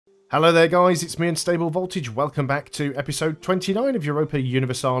Hello there guys, it's me Unstable Voltage. Welcome back to episode 29 of Europa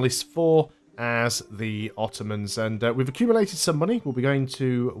Universalis 4 as the Ottomans. And we've accumulated some money. We'll be going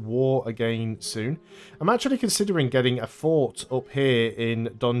to war again soon. I'm actually considering getting a fort up here in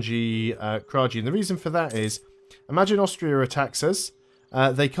Donji Kraji. And the reason for that is, imagine Austria attacks us.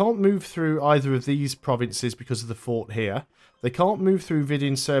 They can't move through either of these provinces because of the fort here. They can't move through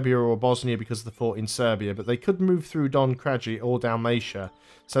Vidin, Serbia or Bosnia because of the fort in Serbia, but they could move through Don Kraji or Dalmatia.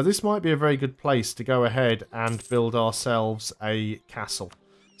 So this might be a very good place to go ahead and build ourselves a castle.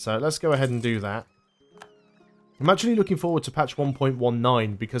 So let's go ahead and do that. I'm actually looking forward to patch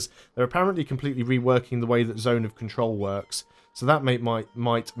 1.19 because they're apparently completely reworking the way that Zone of Control works. So that might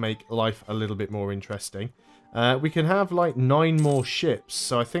make life a little bit more interesting. We can have like 9 more ships,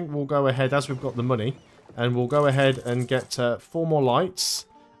 so I think we'll go ahead, as we've got the money, and we'll go ahead and get 4 more lights.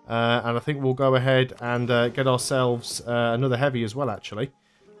 And I think we'll go ahead and get ourselves another heavy as well, actually.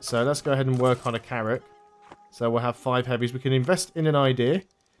 So let's go ahead and work on a carrack. So we'll have 5 heavies. We can invest in an idea.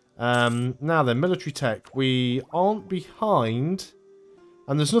 Now then, military tech. We aren't behind.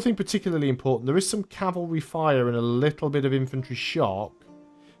 And there's nothing particularly important. There is some cavalry fire and a little bit of infantry shock.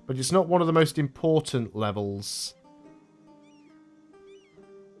 But it's not one of the most important levels.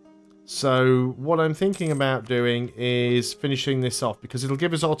 So what I'm thinking about doing is finishing this off, because it'll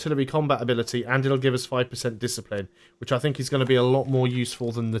give us artillery combat ability and it'll give us 5% discipline, which I think is going to be a lot more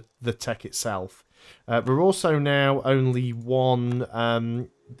useful than the tech itself. We're also now only one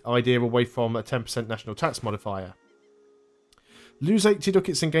idea away from a 10% national tax modifier. Lose 80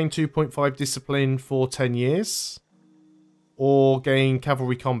 ducats and gain 2.5 discipline for 10 years. Or gain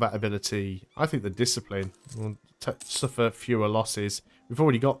cavalry combat ability. I think the discipline will suffer fewer losses. We've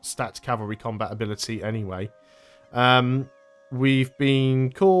already got stacked cavalry combat ability anyway. We've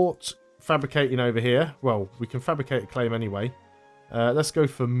been caught fabricating over here. Well, we can fabricate a claim anyway. Let's go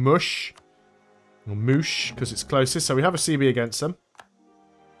for Mush. Or Moosh, because it's closest. So we have a CB against them.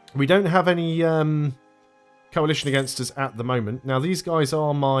 We don't have any coalition against us at the moment. Now, these guys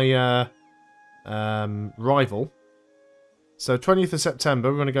are my rival. So 20th of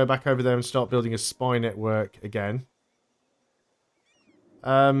September, we're going to go back over there and start building a spy network again.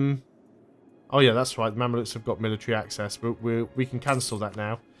 Oh yeah, that's right. The Mamelukes have got military access, but we can cancel that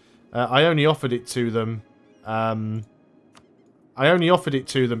now. I only offered it to them. I only offered it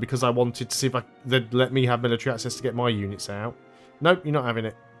to them because I wanted to see if they'd let me have military access to get my units out. Nope, you're not having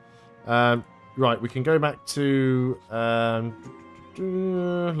it. Right, we can go back to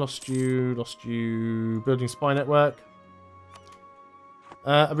lost you. Building spy network.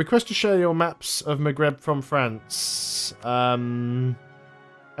 A request to share your maps of Maghreb from France.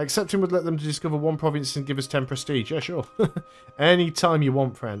 Accepting would let them to discover one province and give us 10 prestige. Yeah, sure. Anytime you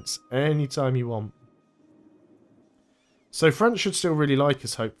want, France. Anytime you want. So France should still really like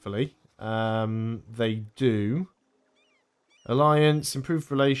us, hopefully. They do. Alliance, improved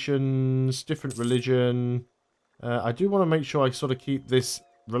relations, different religion. I do want to make sure I sort of keep this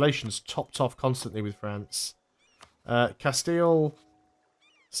relations topped off constantly with France. Castile...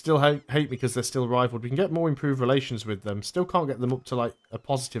 still hate me because they're still rivaled. We can get more improved relations with them. Still can't get them up to like a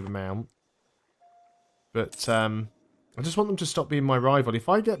positive amount. But I just want them to stop being my rival. If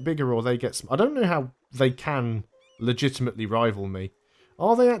I get bigger or they get... I don't know how they can legitimately rival me.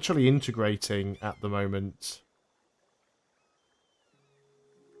 Are they actually integrating at the moment?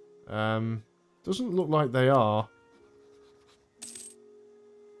 Doesn't look like they are.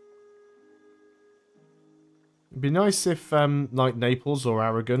 It'd be nice if, like, Naples or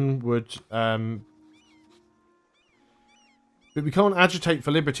Aragon would, but we can't agitate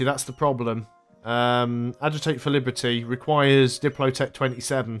for liberty, that's the problem. Agitate for liberty requires Diplotech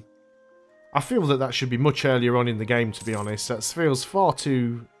 27. I feel that should be much earlier on in the game, to be honest. That feels far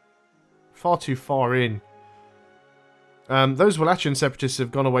too far in. Those Wallachian separatists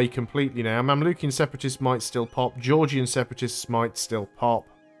have gone away completely now. Mamlukian separatists might still pop. Georgian separatists might still pop.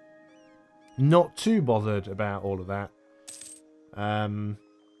 Not too bothered about all of that.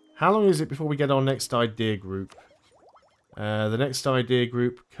 How long is it before we get our next idea group? The next idea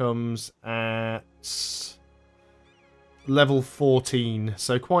group comes at level 14,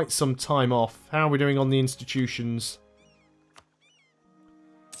 so quite some time off. How are we doing on the institutions?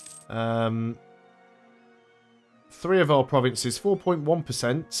 3 of our provinces,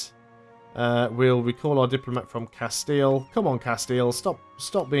 4.1%. We'll recall our diplomat from Castile. Come on, Castile.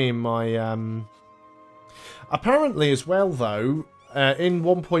 Stop being my... Apparently as well, though, in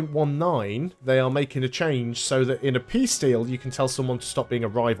 1.19, they are making a change so that in a peace deal, you can tell someone to stop being a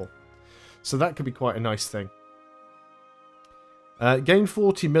rival. So that could be quite a nice thing. Gain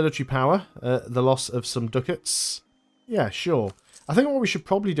 40 military power. The loss of some ducats. Yeah, sure. I think what we should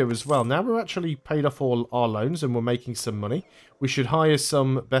probably do as well, now we're actually paid off all our loans and we're making some money, we should hire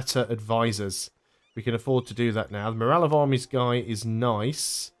some better advisors. We can afford to do that now. The morale of armies guy is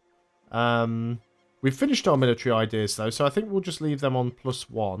nice. We've finished our military ideas though, so I think we'll just leave them on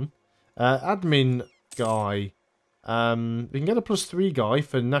 +1. Admin guy. We can get a +3 guy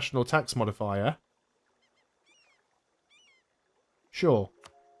for national tax modifier. Sure.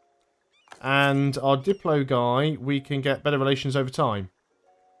 And our Diplo guy, we can get better relations over time.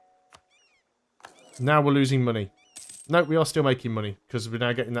 Now we're losing money. No, we are still making money, because we're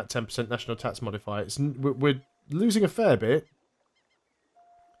now getting that 10% national tax modifier. We're losing a fair bit.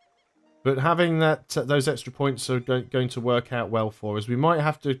 But having that those extra points are going to work out well for us. We might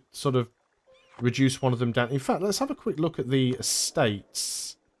have to sort of reduce one of them down. In fact, let's have a quick look at the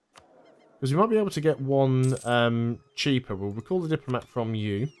estates. Because we might be able to get one cheaper. We'll recall the diplomat from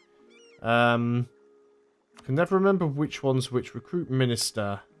you. Can never remember which one's which. Recruit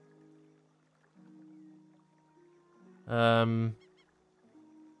minister. Oh,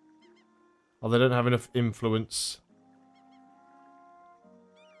 they don't have enough influence.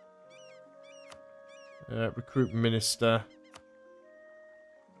 Recruit minister.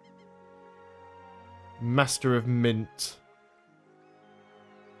 Master of mint.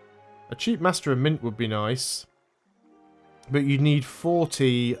 A cheap master of mint would be nice. But you need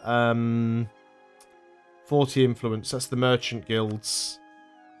 40 influence. That's the merchant guilds.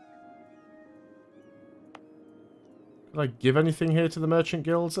 Can I give anything here to the merchant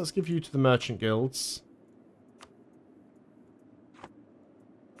guilds? Let's give you to the merchant guilds.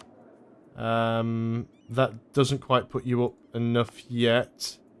 That doesn't quite put you up enough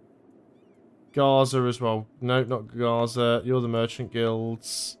yet. Gaza as well. No, not Gaza. You're the merchant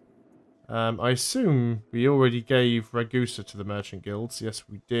guilds. I assume we already gave Ragusa to the merchant guilds. Yes,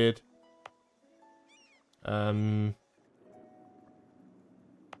 we did.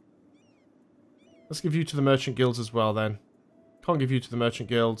 Let's give you to the merchant guilds as well then. Can't give you to the merchant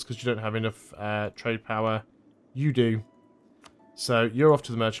guilds because you don't have enough trade power. You do. So you're off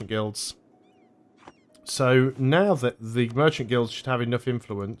to the merchant guilds. So now that the merchant guilds should have enough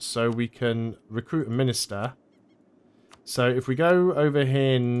influence, so we can recruit a minister. So if we go over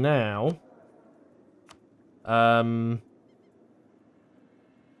here now,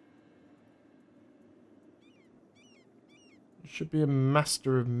 it should be a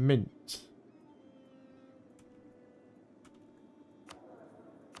master of mint.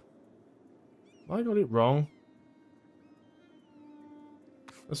 I got it wrong.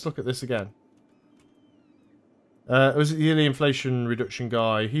 Let's look at this again. Was it the yearly inflation reduction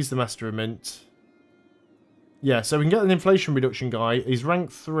guy? He's the master of mint. Yeah, so we can get an inflation reduction guy. He's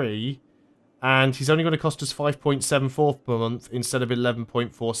rank 3, and he's only going to cost us 5.74 per month instead of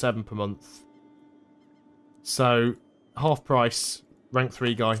 11.47 per month. So, half price, rank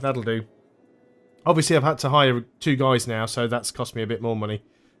 3 guy. That'll do. Obviously, I've had to hire 2 guys now, so that's cost me a bit more money.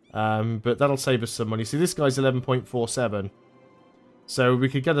 But that'll save us some money. See, this guy's 11.47. So we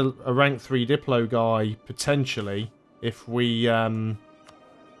could get a rank 3 Diplo guy, potentially, if we...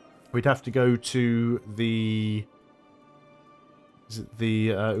 we'd have to go to the... Is it the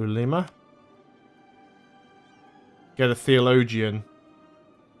Ulema? Get a theologian.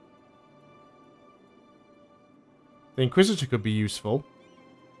 The Inquisitor could be useful.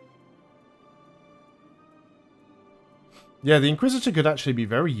 Yeah, the Inquisitor could actually be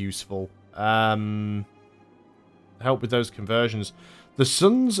very useful. Help with those conversions. The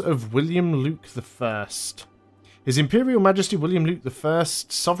Sons of William Luke I. His Imperial Majesty William Luke I,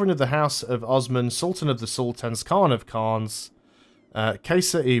 Sovereign of the House of Osman, Sultan of the Sultans, Khan of Khans,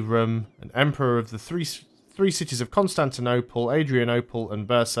 Caesar-i-Rum, and Emperor of the three cities of Constantinople, Adrianople, and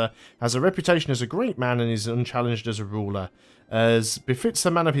Bursa, has a reputation as a great man and is unchallenged as a ruler. As befits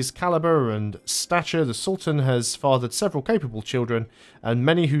a man of his caliber and stature, the Sultan has fathered several capable children, and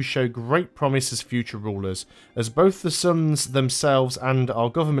many who show great promise as future rulers. As both the sons themselves and our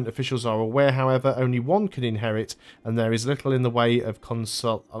government officials are aware, however, only one can inherit, and there is little in the way of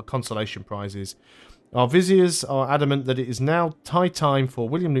consolation prizes. Our viziers are adamant that it is now high time for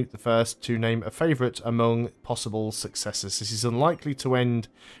William Luke I to name a favourite among possible successors. This is unlikely to end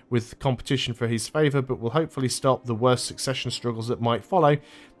with competition for his favour, but will hopefully stop the worst succession struggles that might follow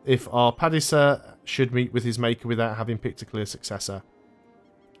if our Padisa should meet with his maker without having picked a clear successor.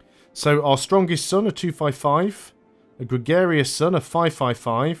 So our strongest son, a 255, a gregarious son, a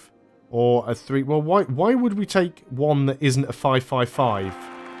 555, or a 3... Well, why would we take one that isn't a 555?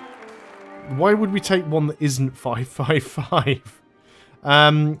 Why would we take one that isn't 555?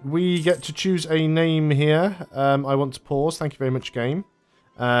 We get to choose a name here. I want to pause. Thank you very much, game.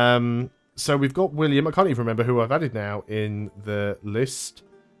 So we've got William. I can't even remember who I've added now in the list.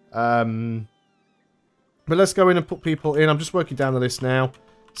 But let's go in and put people in. I'm just working down the list now.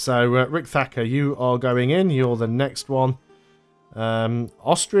 So Rick Thacker, you are going in. You're the next one.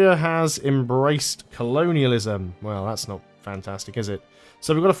 Austria has embraced colonialism. Well, that's not fantastic, is it?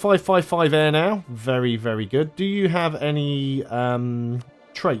 So we've got a 555 air now. Very, very good. Do you have any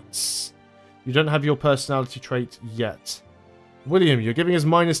traits? You don't have your personality trait yet. William, you're giving us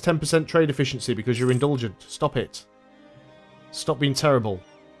minus 10% trade efficiency because you're indulgent. Stop it. Stop being terrible.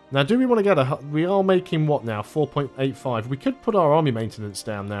 Now, do we want to get a... We are making what now? 4.85. We could put our army maintenance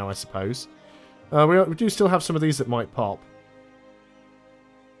down now, I suppose. We do still have some of these that might pop.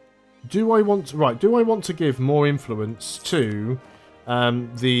 Do I want... Right, do I want to give more influence to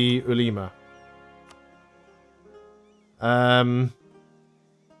the Ulema?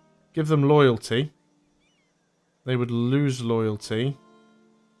 Give them loyalty. They would lose loyalty.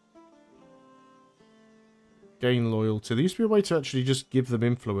 Gain loyalty. There used to be a way to actually just give them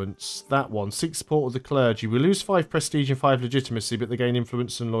influence. That one. Seek support of the clergy. We lose 5 prestige and 5 legitimacy, but they gain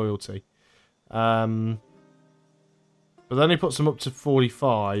influence and loyalty. But then he puts them up to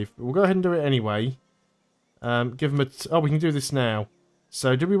 45. We'll go ahead and do it anyway. Give them a... Oh, we can do this now.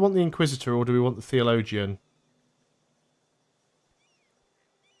 So, do we want the Inquisitor or do we want the Theologian?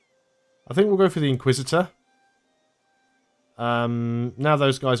 I think we'll go for the Inquisitor. Now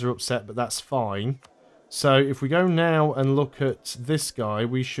those guys are upset, but that's fine. So if we go now and look at this guy,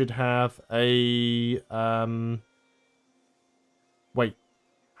 we should have a... Wait,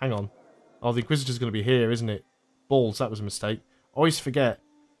 hang on. Oh, the Inquisitor's going to be here, isn't it? Balls, that was a mistake. Always forget.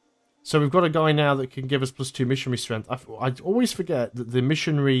 So we've got a guy now that can give us +2 missionary strength. I always forget that the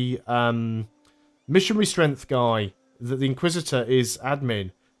missionary strength guy, that the Inquisitor is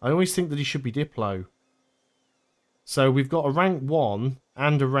admin. I always think that he should be Diplo. So we've got a rank 1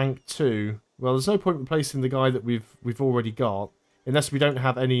 and a rank 2. Well, there's no point replacing the guy that we've already got, unless we don't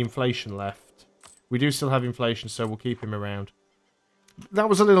have any inflation left. We do still have inflation, so we'll keep him around. That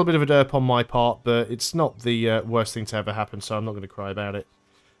was a little bit of a derp on my part, but it's not the worst thing to ever happen, so I'm not going to cry about it.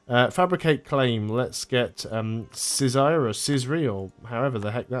 Fabricate claim. Let's get Cizire or Cizri, or however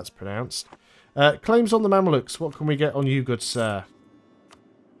the heck that's pronounced. Claims on the Mamelukes. What can we get on you, good sir?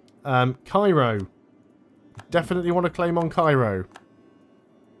 Cairo. Definitely want to claim on Cairo.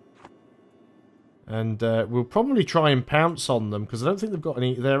 And we'll probably try and pounce on them, because I don't think they've got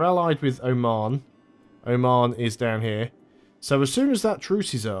any... They're allied with Oman. Oman is down here. So as soon as that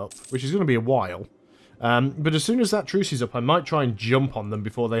truce is up, which is going to be a while, but as soon as that truce is up, I might try and jump on them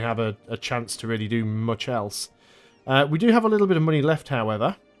before they have a chance to really do much else. We do have a little bit of money left,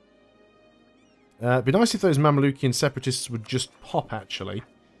 however. It'd be nice if those Mamlukian separatists would just pop, actually.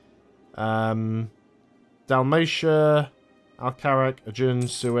 Dalmatia, Al-Karak, Ajun,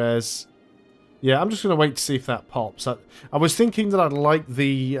 Suez. Yeah, I'm just going to wait to see if that pops. I was thinking that I'd like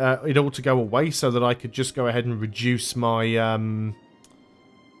the it all to go away so that I could just go ahead and reduce my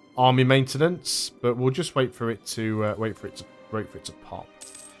army maintenance, but we'll just wait for it to wait for it to pop.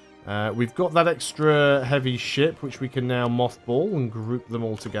 We've got that extra heavy ship, which we can now mothball and group them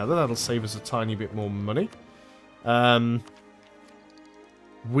all together. That'll save us a tiny bit more money.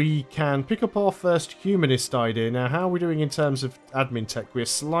 We can pick up our first humanist idea. Now, how are we doing in terms of admin tech? We're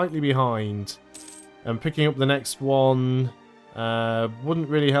slightly behind. And picking up the next one wouldn't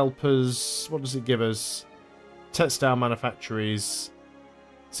really help us. What does it give us? Textile manufactories.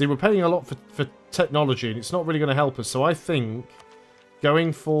 See, we're paying a lot for technology, and it's not really going to help us. So I think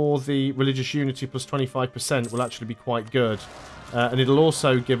going for the religious unity plus 25% will actually be quite good. And it'll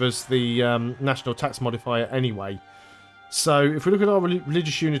also give us the national tax modifier anyway. So if we look at our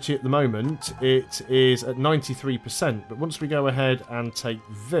religious unity at the moment, it is at 93%. But once we go ahead and take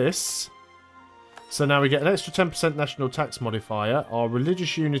this... So now we get an extra 10% national tax modifier. Our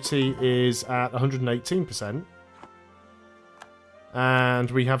religious unity is at 118%.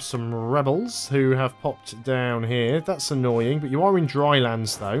 And we have some rebels who have popped down here. That's annoying, but you are in dry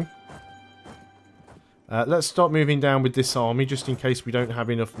lands, though. Let's start moving down with this army, just in case we don't have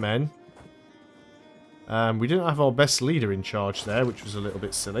enough men. We didn't have our best leader in charge there, which was a little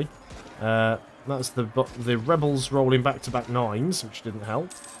bit silly. That's the rebels rolling back-to-back 9s, which didn't help.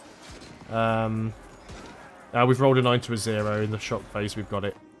 We've rolled a 9 to a 0 in the shock phase. We've got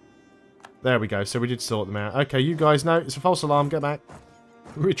it. There we go. So we did sort them out. Okay, you guys, no, it's a false alarm. Get back.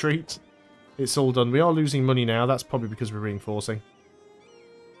 Retreat. It's all done. We are losing money now. That's probably because we're reinforcing.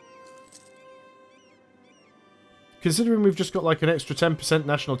 Considering we've just got like an extra 10%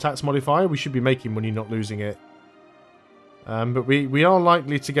 national tax modifier, we should be making money, not losing it. But we are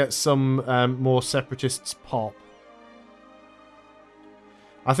likely to get some more separatists pop.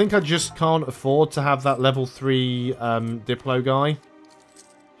 I think I just can't afford to have that level 3 Diplo guy.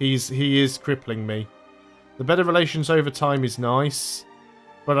 He is crippling me. The better relations over time is nice,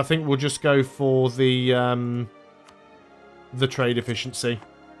 but I think we'll just go for the trade efficiency.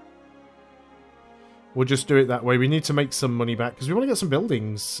 We'll just do it that way. We need to make some money back because we want to get some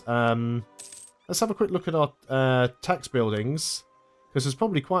buildings. Let's have a quick look at our tax buildings, because there's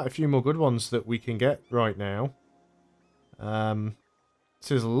probably quite a few more good ones that we can get right now.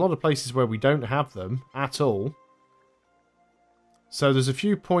 So there's a lot of places where we don't have them at all. So there's a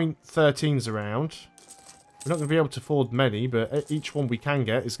few .13s around. We're not going to be able to afford many, but each one we can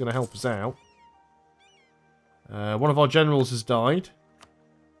get is going to help us out. One of our generals has died.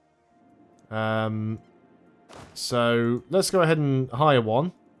 So let's go ahead and hire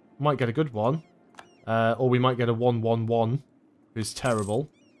one. Might get a good one. Or we might get a 1-1-1, who's terrible.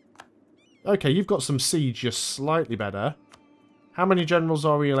 Okay, you've got some siege, you're slightly better. How many generals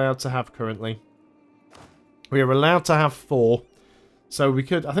are we allowed to have currently? We are allowed to have 4. So we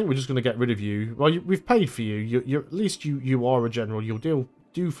could, I think we're just going to get rid of you. Well, we've paid for you. You're at least you are a general. You'll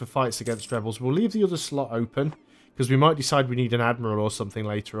do for fights against rebels. We'll leave the other slot open, because we might decide we need an admiral or something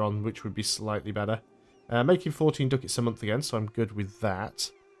later on, which would be slightly better. Making 14 ducats a month again, so I'm good with that.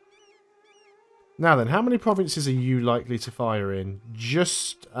 Now then, how many provinces are you likely to fire in?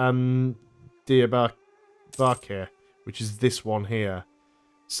 Just Diyarbakir, which is this one here.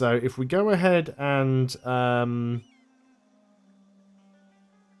 So if we go ahead and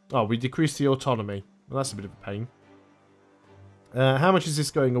oh, we decrease the autonomy. Well, that's a bit of a pain. How much is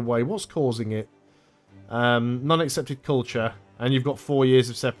this going away? What's causing it? Non-accepted culture, and you've got 4 years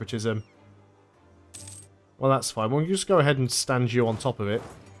of separatism. Well, that's fine. We'll just go ahead and stand you on top of it.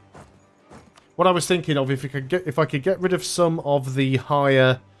 What I was thinking of, if I could get rid of some of the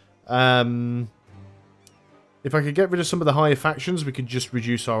higher, if I could get rid of some of the higher factions, we could just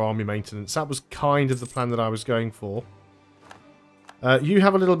reduce our army maintenance. That was kind of the plan that I was going for. You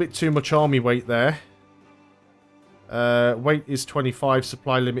have a little bit too much army weight there. Weight is 25,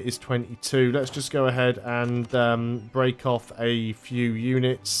 supply limit is 22. Let's just go ahead and break off a few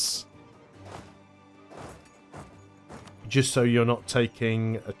units. Just so you're not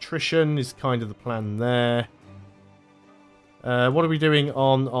taking attrition is kind of the plan there. What are we doing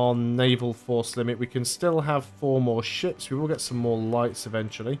on naval force limit? We can still have 4 more ships. We will get some more lights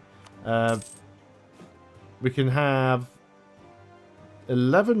eventually. We can have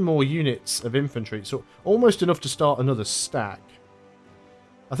 11 more units of infantry, so almost enough to start another stack.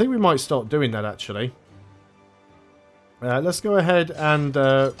 I think we might start doing that actually. Let's go ahead and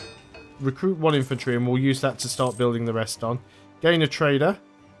recruit 1 infantry, and we'll use that to start building the rest on. Gain a trader.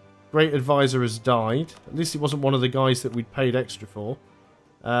 Great advisor has died. At least it wasn't one of the guys that we'd paid extra for.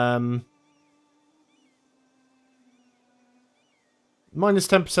 Minus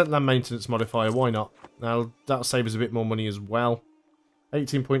 10% land maintenance modifier, why not? That'll save us a bit more money as well.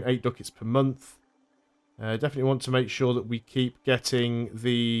 18.8 ducats per month. Definitely want to make sure that we keep getting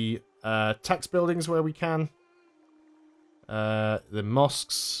the tax buildings where we can. The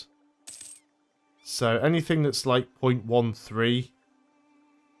mosques. So anything that's like 0.13,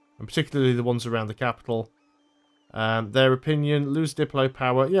 and particularly the ones around the capital. Their opinion, lose Diplo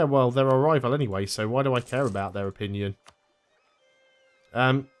power. Yeah, well, they're our rival anyway, so why do I care about their opinion?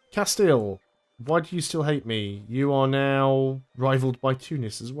 Castile, why do you still hate me? You are now rivaled by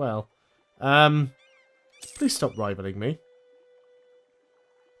Tunis as well. Please stop rivaling me.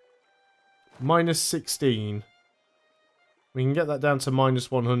 Minus 16. We can get that down to minus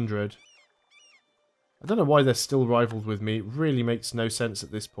 100. I don't know why they're still rivaled with me. It really makes no sense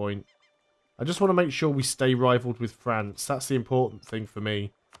at this point. I just want to make sure we stay rivaled with France. That's the important thing for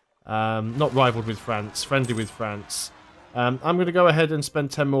me. Not rivaled with France, friendly with France. I'm going to go ahead and spend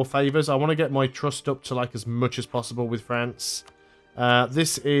 10 more favours. I want to get my trust up to like as much as possible with France.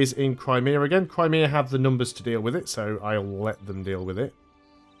 This is in Crimea again. Crimea have the numbers to deal with it, so I'll let them deal with it.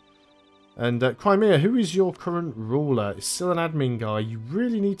 And Crimea, who is your current ruler? Is still an admin guy. You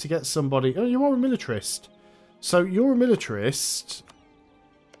really need to get somebody... Oh, you are a militarist. So you're a militarist.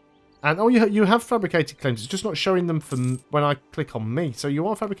 And oh, you have fabricated claims. It's just not showing them from when I click on me. So you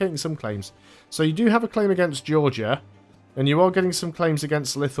are fabricating some claims. So you do have a claim against Georgia. And you are getting some claims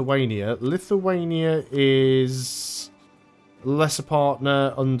against Lithuania. Lithuania is less a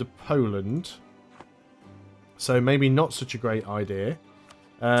partner under Poland. So maybe not such a great idea.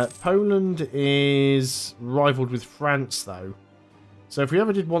 Poland is rivaled with France, though. So if we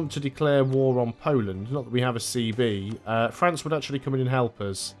ever did want to declare war on Poland, not that we have a CB, France would actually come in and help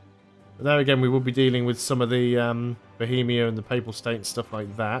us. But there again, we would be dealing with some of the Bohemia and the Papal State and stuff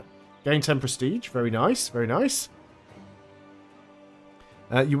like that. Gain 10 prestige, very nice, very nice.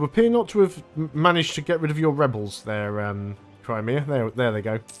 You appear not to have managed to get rid of your rebels there, Crimea. There they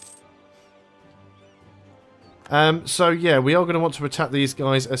go. So yeah, we are going to want to attack these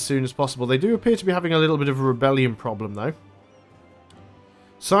guys as soon as possible. They do appear to be having a little bit of a rebellion problem, though.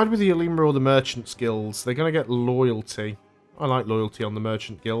 Side with the Elima or the Merchants Guilds. They're going to get loyalty. I like loyalty on the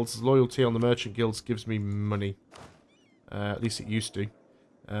Merchant Guilds. Loyalty on the Merchant Guilds gives me money. At least it used to.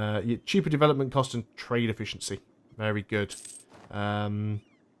 Cheaper development cost and trade efficiency. Very good.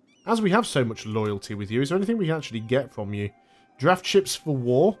 As we have so much loyalty with you, is there anything we can actually get from you? Draft ships for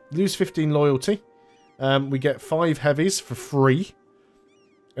war. Lose 15 loyalty. We get 5 heavies for free.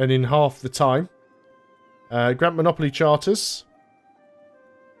 And in half the time. Grant monopoly charters.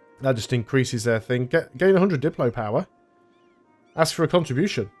 That just increases their thing. Gain 100 Diplo power. Ask for a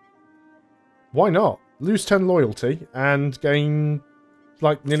contribution. Why not? Lose 10 loyalty and gain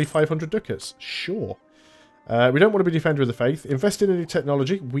like nearly 500 ducats. Sure. We don't want to be Defender of the Faith. Invest in any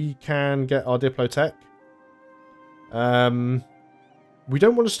technology. We can get our Diplo tech. We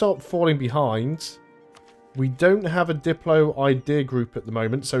don't want to start falling behind. We don't have a Diplo idea group at the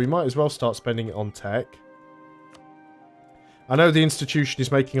moment, so we might as well start spending it on tech. I know the institution is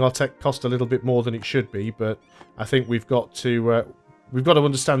making our tech cost a little bit more than it should be, but I think we've got to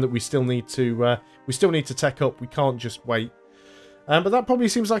understand that we still need to tech up. We can't just wait. But that probably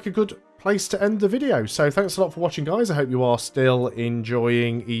seems like a good place to end the video. So thanks a lot for watching, guys. I hope you are still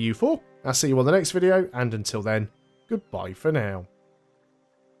enjoying EU4. I'll see you on the next video, and until then, goodbye for now.